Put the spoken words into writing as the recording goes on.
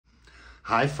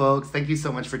Hi folks, thank you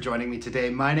so much for joining me today.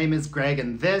 My name is Greg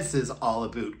and this is all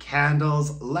about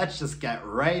candles. Let's just get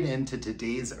right into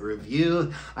today's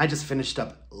review. I just finished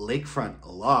up Lakefront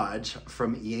Lodge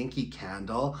from Yankee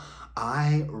Candle.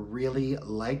 I really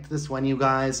liked this one, you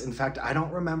guys. In fact, I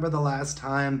don't remember the last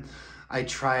time I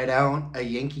tried out a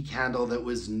Yankee candle that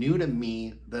was new to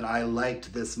me that I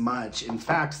liked this much. In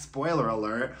fact, spoiler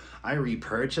alert, I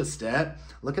repurchased it.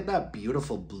 Look at that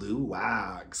beautiful blue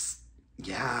wax.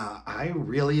 Yeah, I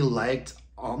really liked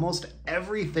almost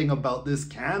everything about this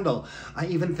candle. I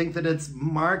even think that it's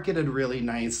marketed really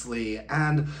nicely,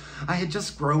 and I had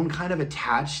just grown kind of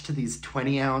attached to these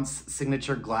 20-ounce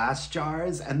signature glass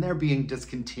jars, and they're being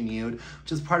discontinued,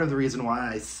 which is part of the reason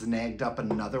why I snagged up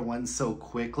another one so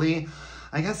quickly.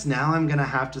 I guess now I'm gonna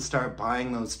have to start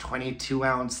buying those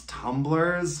 22-ounce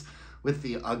tumblers with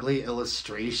the ugly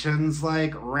illustrations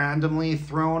like randomly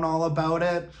thrown all about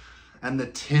it. And the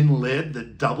tin lid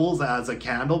that doubles as a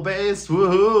candle base.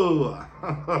 Woohoo!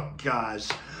 Oh gosh.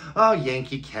 Oh,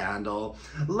 Yankee Candle.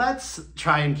 Let's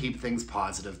try and keep things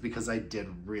positive because I did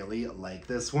really like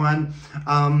this one.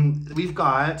 We've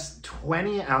got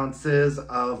 20 ounces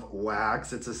of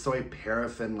wax. It's a soy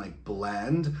paraffin like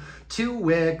blend. 2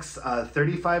 wicks,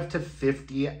 35 to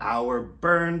 50 hour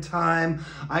burn time.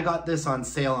 I got this on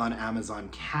sale on Amazon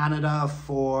Canada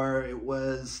for, it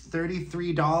was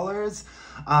 $33.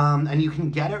 And you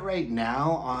can get it right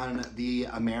now on the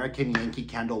American Yankee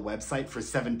Candle website for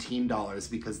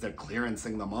 $17 because they're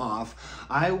clearancing them off.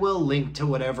 I will link to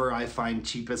whatever I find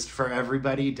cheapest for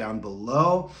everybody down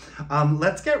below.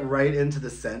 Let's get right into the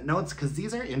scent notes because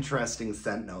these are interesting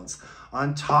scent notes.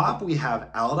 On top, we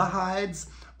have aldehydes,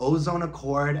 ozone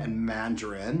accord, and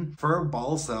mandarin, fir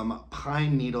balsam,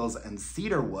 pine needles, and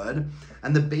cedarwood.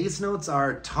 And the base notes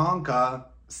are tonka,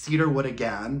 cedarwood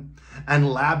again, and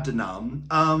labdanum.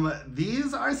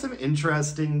 These are some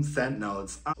interesting scent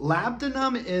notes.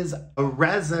 Labdanum is a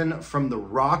resin from the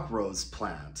rock rose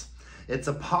plant. It's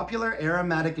a popular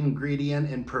aromatic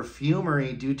ingredient in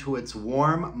perfumery due to its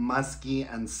warm, musky,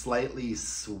 and slightly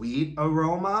sweet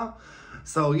aroma.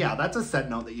 So yeah, that's a scent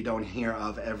note that you don't hear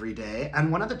of every day.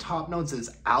 And one of the top notes is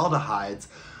aldehydes,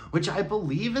 which I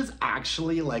believe is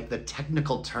actually like the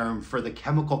technical term for the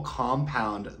chemical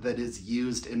compound that is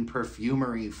used in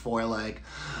perfumery for like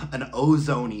an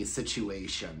ozone-y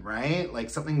situation, right? Like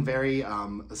something very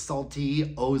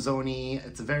salty, ozone-y.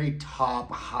 It's a very top,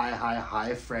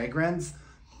 high fragrance.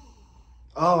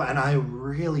 Oh, and I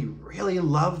really, really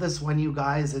love this one, you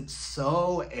guys. It's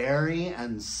so airy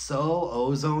and so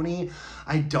ozone-y.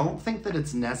 I don't think that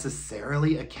it's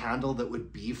necessarily a candle that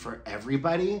would be for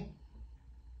everybody.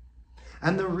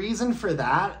 And the reason for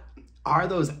that are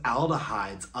those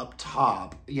aldehydes up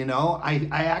top. You know, I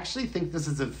actually think this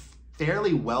is a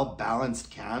fairly well-balanced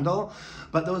candle,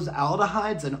 but those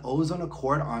aldehydes and ozone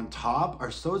accord on top are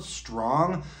so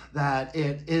strong that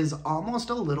it is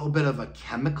almost a little bit of a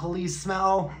chemically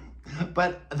smell.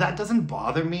 But that doesn't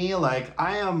bother me. Like,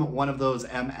 I am one of those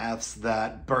MFs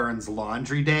that burns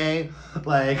laundry day.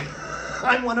 Like,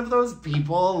 I'm one of those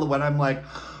people when I'm like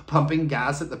pumping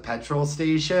gas at the petrol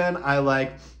station, I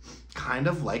like kind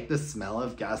of like the smell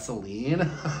of gasoline.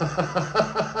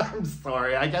 I'm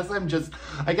sorry. I guess I'm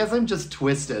just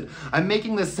twisted. I'm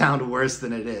making this sound worse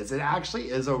than it is. It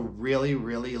actually is a really,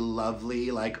 really lovely,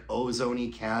 like,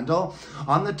 ozone-y candle.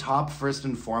 On the top, first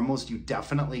and foremost, you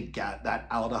definitely get that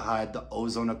aldehyde, the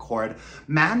ozone accord.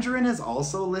 Mandarin is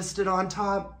also listed on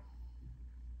top,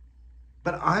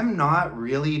 but I'm not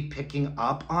really picking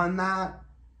up on that.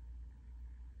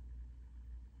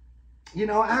 You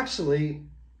know, actually,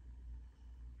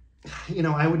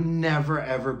 I would never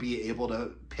ever be able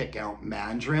to pick out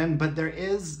mandarin, but there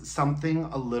is something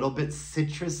a little bit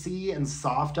citrusy and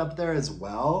soft up there as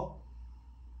well.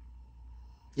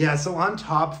 Yeah, so on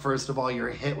top, first of all, you're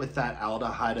hit with that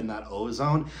aldehyde and that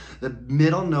ozone. The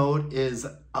middle note is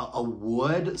a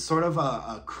wood, sort of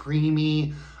a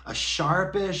creamy, a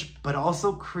sharpish, but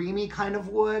also creamy kind of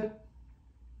wood.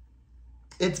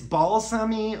 It's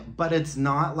balsamy, but it's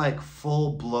not like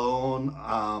full-blown,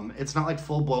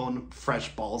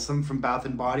 fresh balsam from Bath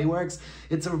 & Body Works.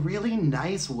 It's a really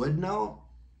nice wood note.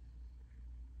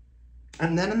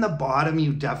 And then in the bottom,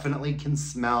 you definitely can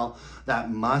smell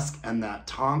that musk and that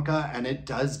tonka, and it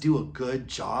does do a good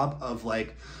job of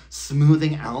like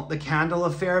smoothing out the candle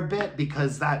a fair bit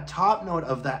because that top note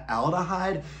of that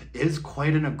aldehyde is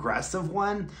quite an aggressive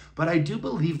one, but I do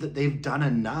believe that they've done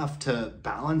enough to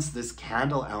balance this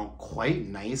candle out quite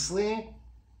nicely.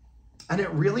 And it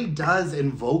really does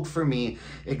invoke for me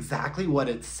exactly what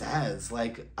it says,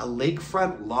 like a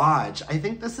lakefront lodge. I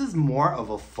think this is more of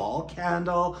a fall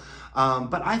candle,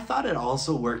 but I thought it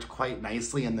also worked quite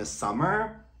nicely in the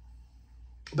summer.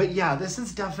 But yeah, this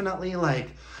is definitely like,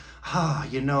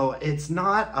 you know, it's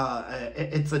not,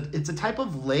 it's a type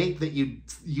of lake that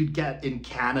you'd get in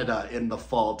Canada in the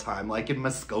fall time, like in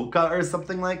Muskoka or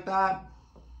something like that.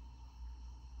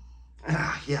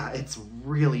 Yeah, it's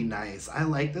really nice. I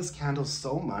like this candle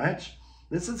so much.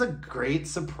 This is a great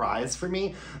surprise for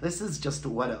me. This is just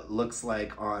what it looks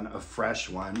like on a fresh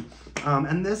one.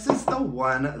 And this is the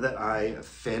one that I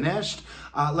finished.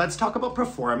 Let's talk about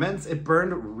performance. It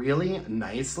burned really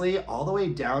nicely all the way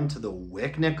down to the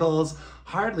wick nickels.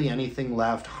 Hardly anything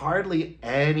left, hardly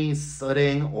any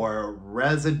sooting or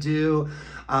residue.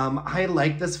 I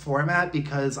like this format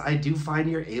because I do find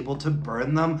you're able to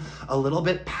burn them a little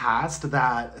bit past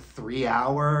that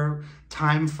 3-hour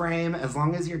time frame, as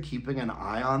long as you're keeping an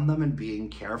eye on them and being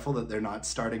careful that they're not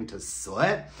starting to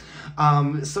soot.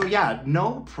 So yeah,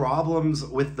 no problems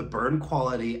with the burn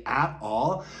quality at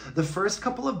all. The first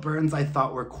couple of burns I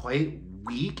thought were quite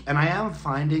weak, and I am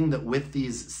finding that with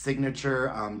these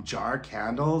signature jar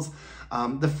candles,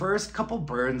 the first couple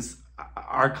burns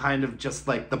are kind of just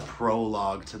like the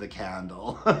prologue to the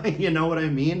candle. You know what I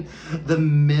mean? The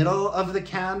middle of the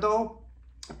candle,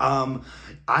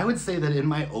 I would say that in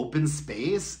my open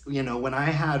space, you know, when I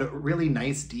had really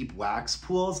nice deep wax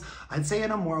pools, I'd say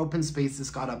in a more open space, this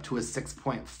got up to a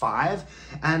 6.5,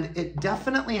 and it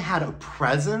definitely had a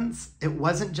presence. It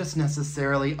wasn't just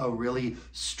necessarily a really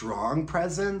strong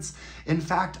presence. In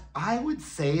fact, I would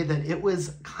say that it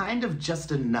was kind of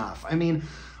just enough. I mean,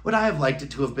 would I have liked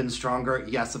it to have been stronger?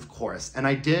 Yes, of course. And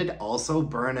I did also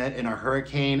burn it in a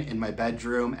hurricane in my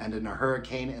bedroom and in a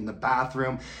hurricane in the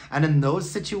bathroom. And in those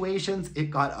situations, it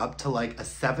got up to like a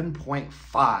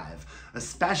 7.5,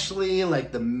 especially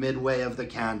like the midway of the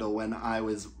candle when I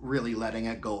was really letting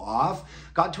it go off,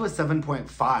 got to a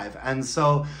 7.5. And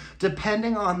so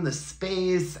depending on the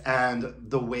space and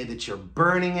the way that you're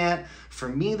burning it, for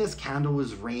me, this candle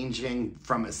was ranging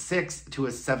from a 6 to a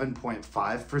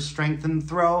 7.5 for strength and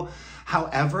throw.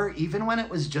 However, even when it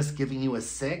was just giving you a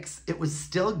 6, it was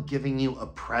still giving you a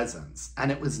presence,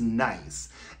 and it was nice.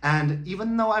 And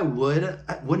even though I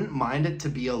wouldn't mind it to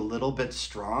be a little bit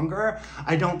stronger,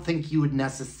 I don't think you would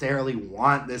necessarily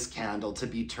want this candle to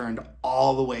be turned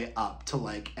all the way up to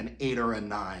like an 8 or a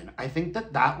 9. I think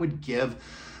that that would give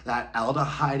that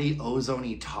aldehyde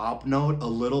ozone-y top note a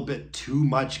little bit too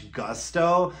much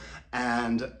gusto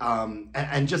and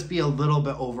just be a little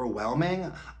bit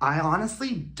overwhelming. I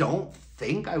honestly don't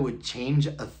think I would change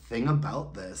a thing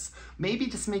about this. Maybe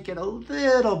just make it a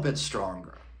little bit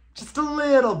stronger. Just a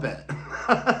little bit.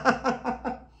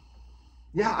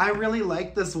 Yeah, I really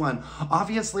like this one.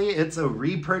 Obviously, it's a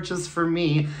repurchase for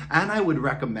me, and I would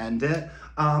recommend it.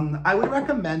 I would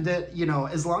recommend it, you know,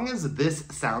 as long as this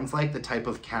sounds like the type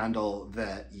of candle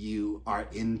that you are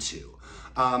into.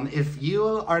 If you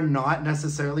are not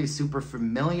necessarily super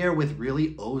familiar with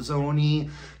really ozone-y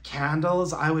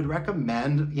candles, I would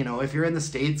recommend, you know, if you're in the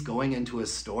States, going into a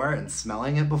store and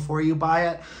smelling it before you buy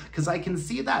it, because I can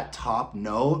see that top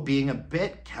note being a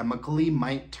bit chemically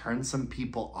might turn some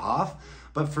people off.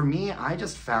 But for me, I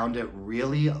just found it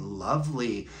really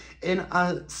lovely in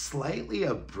a slightly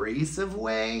abrasive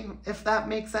way, if that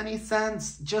makes any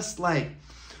sense. Just like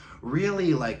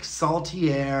really like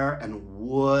salty air and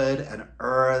wood and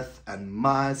earth and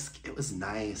musk. It was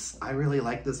nice. I really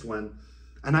like this one.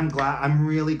 And I'm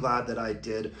really glad that I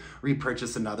did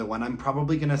repurchase another one. I'm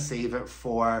probably gonna save it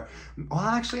for, well,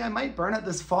 actually I might burn it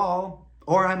this fall,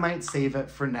 or I might save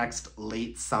it for next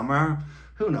late summer.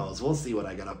 Who knows? We'll see what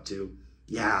I get up to.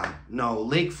 Yeah, no,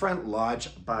 Lakefront Lodge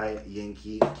by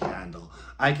Yankee Candle.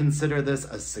 I consider this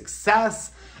a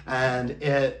success, and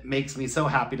it makes me so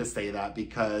happy to say that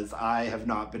because I have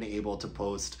not been able to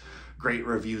post great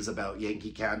reviews about Yankee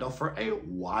Candle for a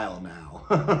while now.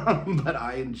 But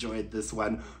I enjoyed this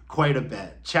one quite a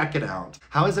bit. Check it out.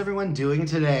 How is everyone doing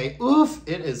today? Oof,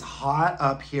 it is hot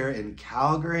up here in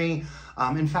Calgary.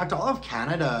 In fact, all of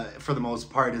Canada, for the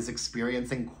most part, is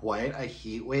experiencing quite a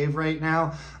heat wave right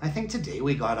now. I think today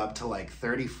we got up to like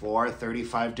 34,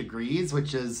 35 degrees,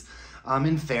 which is,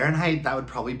 in Fahrenheit, that would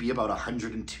probably be about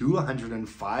 102,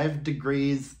 105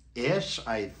 degrees-ish,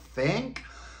 I think.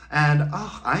 And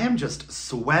I am just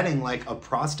sweating like a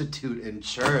prostitute in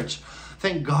church.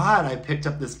 Thank God I picked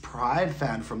up this Pride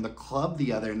fan from the club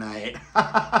the other night.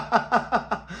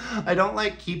 I don't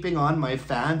like keeping on my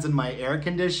fans and my air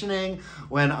conditioning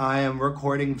when I am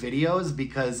recording videos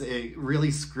because it really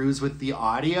screws with the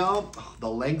audio. The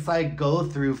lengths I go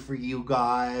through for you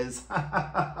guys.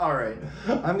 All right,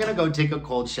 I'm gonna go take a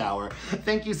cold shower.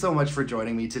 Thank you so much for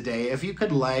joining me today. If you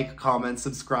could like, comment,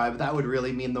 subscribe, that would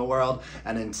really mean the world.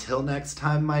 And until next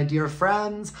time, my dear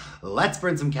friends, let's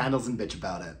burn some candles and bitch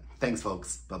about it. Thanks,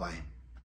 folks. Bye-bye.